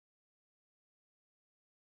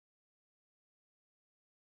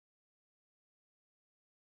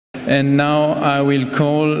And now I will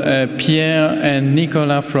call Pierre and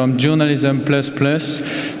Nicolas from Journalism++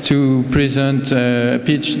 to present,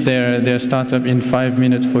 pitch their startup in 5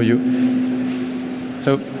 minutes for you.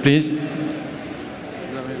 So please.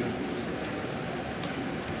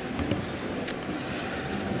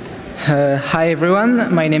 Hi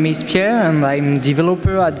everyone, my name is Pierre and I'm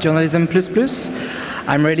developer at Journalism++.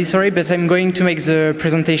 I'm really sorry, but I'm going to make the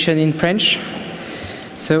presentation in French.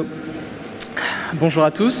 So, bonjour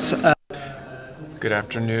à tous. Good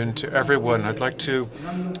afternoon to everyone. I'd like to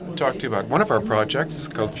talk to you about one of our projects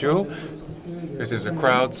called Fuel. This is a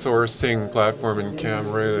crowdsourcing platform in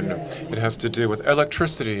Cameroon. It has to do with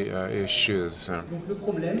electricity issues.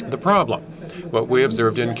 The problem, what we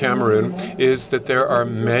observed in Cameroon, is that there are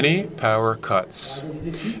many power cuts.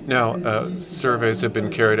 Now, surveys have been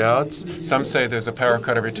carried out. Some say there's a power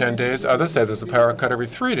cut every 10 days. Others say there's a power cut every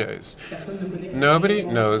 3 days. Nobody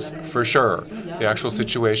knows for sure the actual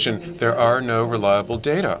situation. There are no reliable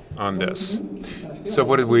data on this. So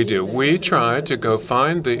what did we do? We tried to go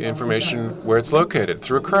find the information where it's located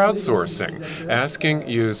through crowdsourcing, asking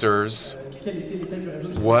users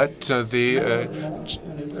what the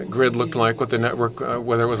grid looked like, what the network,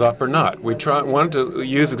 whether it was up or not. We wanted to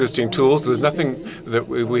use existing tools. There was nothing that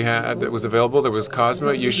we had that was available. There was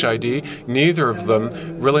Cosmo, USHID. Neither of them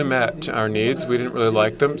really met our needs. We didn't really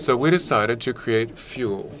like them, so we decided to create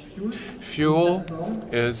Fuel. Fuel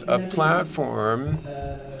is a platform,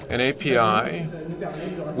 an API,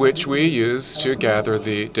 which we use to gather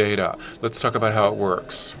the data. Let's talk about how it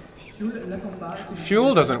works.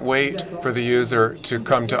 Fuel doesn't wait for the user to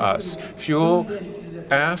come to us. Fuel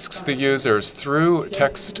asks the users through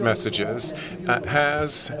text messages,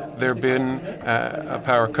 has there been a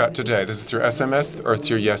power cut today? This is through SMS or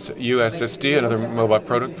through USSD, another mobile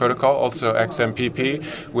protocol, also XMPP,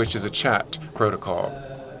 which is a chat protocol.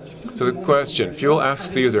 So the question, Fuel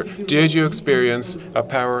asks the user, did you experience a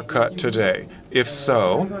power cut today? If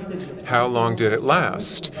so, how long did it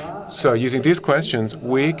last? So using these questions,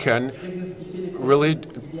 we can really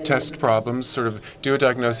test problems, sort of do a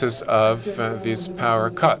diagnosis of these power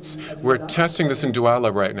cuts. We're testing this in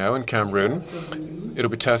Douala right now in Cameroon. It'll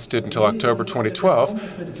be tested until October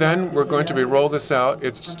 2012. Then we're going to roll this out.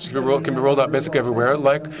 It can be rolled out basically everywhere,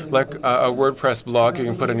 like a WordPress blog you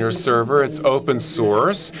can put on your server. It's open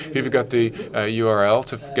source. If you've got the URL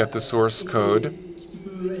to get the source code.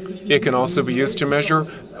 It can also be used to measure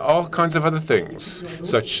all kinds of other things,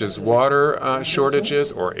 such as water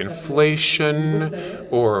shortages or inflation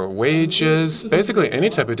or wages. Basically, any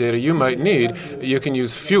type of data you might need, you can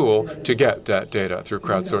use Fuel to get that data through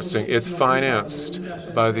crowdsourcing. It's financed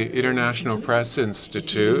by the International Press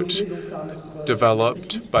Institute,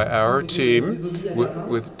 developed by our team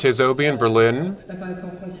with Tezobi in Berlin,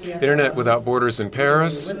 Internet Without Borders in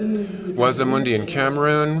Paris, Wazamundi in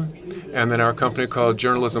Cameroon, and then our company called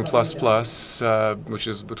Journalism++, which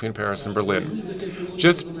is between Paris and Berlin.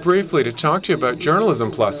 Just briefly to talk to you about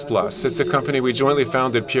Journalism++, it's a company we jointly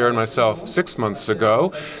founded, Pierre and myself, 6 months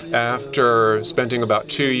ago, after spending about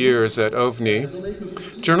 2 years at OVNI.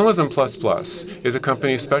 Journalism++ is a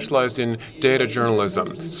company specialized in data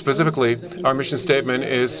journalism. Specifically, our mission statement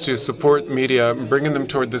is to support media, bringing them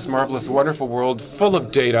toward this marvelous, wonderful world full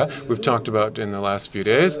of data we've talked about in the last few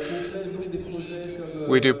days.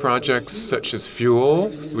 We do projects such as Fuel,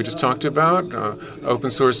 we just talked about, open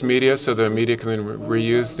source media, so the media can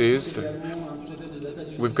reuse these.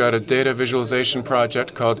 We've got a data visualization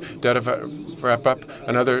project called Data Wrap-Up,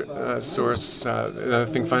 another source, another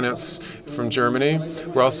thing financed from Germany.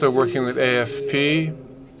 We're also working with AFP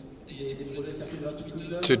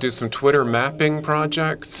to do some Twitter mapping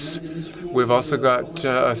projects. We've also got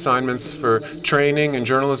assignments for training in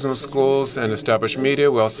journalism schools and established media.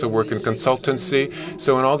 We also work in consultancy.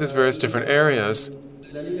 So in all these various different areas,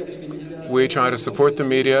 we try to support the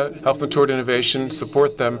media, help them toward innovation,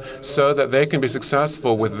 support them so that they can be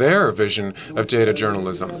successful with their vision of data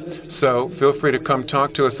journalism. So feel free to come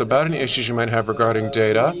talk to us about any issues you might have regarding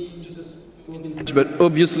data. But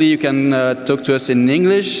obviously you can talk to us in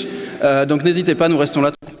English. Donc n'hésitez pas, nous restons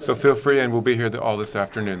là. So feel free, and we'll be here all this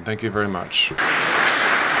afternoon. Thank you very much.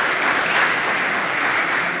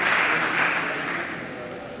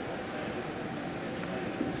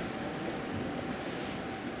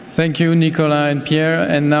 Thank you, Nicolas and Pierre.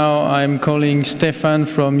 And now I'm calling Stéphane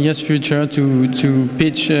from Yes Future to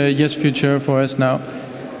pitch Yes Future for us now.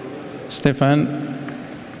 Stéphane.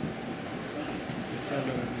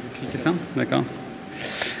 C'est ça? D'accord.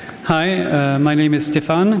 Hi, my name is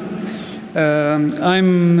Stéphane.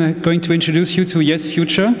 I'm going to introduce you to Yes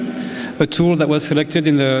Future, a tool that was selected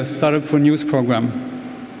in the Startup for News program.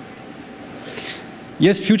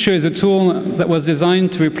 Yes Future is a tool that was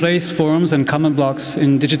designed to replace forums and comment blocks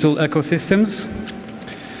in digital ecosystems.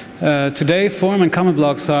 Today, forum and comment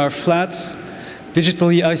blocks are flat,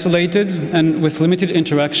 digitally isolated, and with limited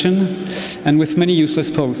interaction, and with many useless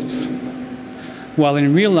posts. While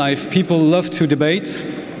in real life, people love to debate,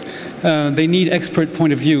 they need expert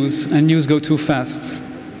point of views, and news go too fast.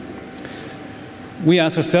 We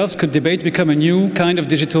ask ourselves, could debate become a new kind of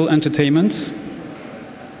digital entertainment?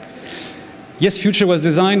 Yes Future was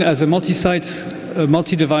designed as a multi-site,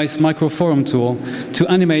 multi-device microforum tool to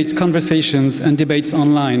animate conversations and debates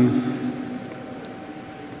online.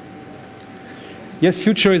 Yes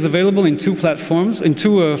Future is available in two platforms, in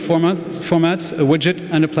two formats, a widget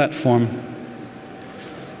and a platform.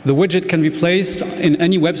 The widget can be placed in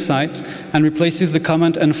any website and replaces the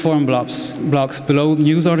comment and forum blocks below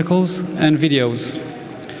news articles and videos.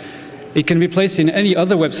 It can be placed in any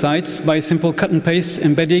other website by a simple cut and paste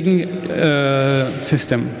embedding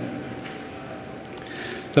system.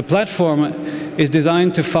 The platform is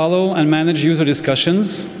designed to follow and manage user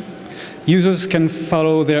discussions. Users can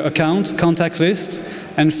follow their accounts, contact lists,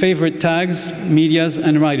 and favorite tags, medias,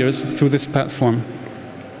 and writers through this platform.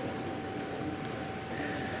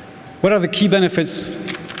 What are the key benefits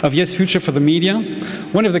of Yes Future for the media?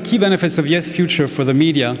 One of the key benefits of Yes Future for the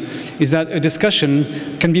media is that a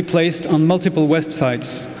discussion can be placed on multiple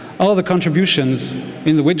websites. All the contributions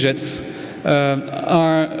in the widgets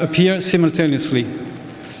appear simultaneously.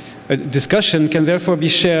 A discussion can therefore be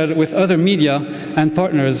shared with other media and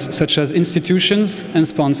partners such as institutions and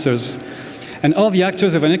sponsors. And all the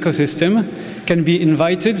actors of an ecosystem can be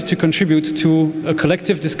invited to contribute to a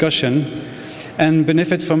collective discussion and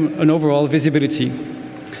benefit from an overall visibility.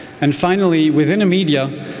 And finally, within a media,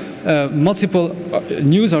 multiple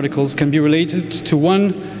news articles can be related to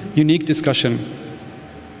one unique discussion.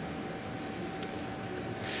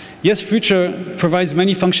 Yes Future provides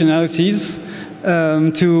many functionalities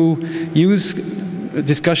to use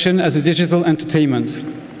discussion as a digital entertainment.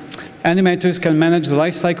 Animators can manage the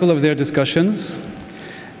life cycle of their discussions.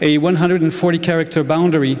 A 140-character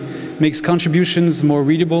boundary makes contributions more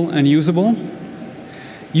readable and usable.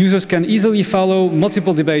 Users can easily follow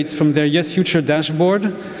multiple debates from their Yes Future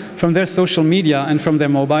dashboard, from their social media, and from their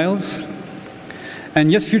mobiles. And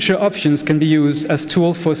Yes Future options can be used as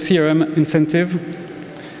tool for CRM incentive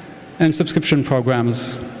and subscription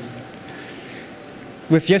programs.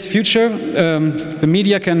 With Yes Future, the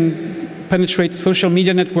media can penetrate social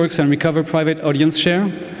media networks and recover private audience share.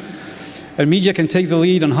 And media can take the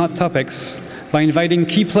lead on hot topics by inviting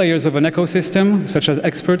key players of an ecosystem, such as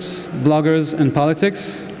experts, bloggers, and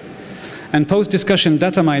politics. And post-discussion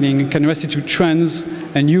data mining can restitute trends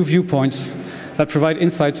and new viewpoints that provide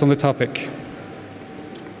insights on the topic.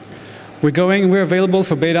 We're available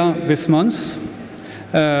for beta this month,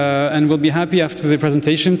 and we'll be happy after the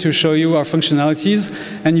presentation to show you our functionalities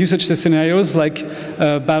and usage scenarios like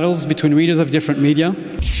battles between readers of different media.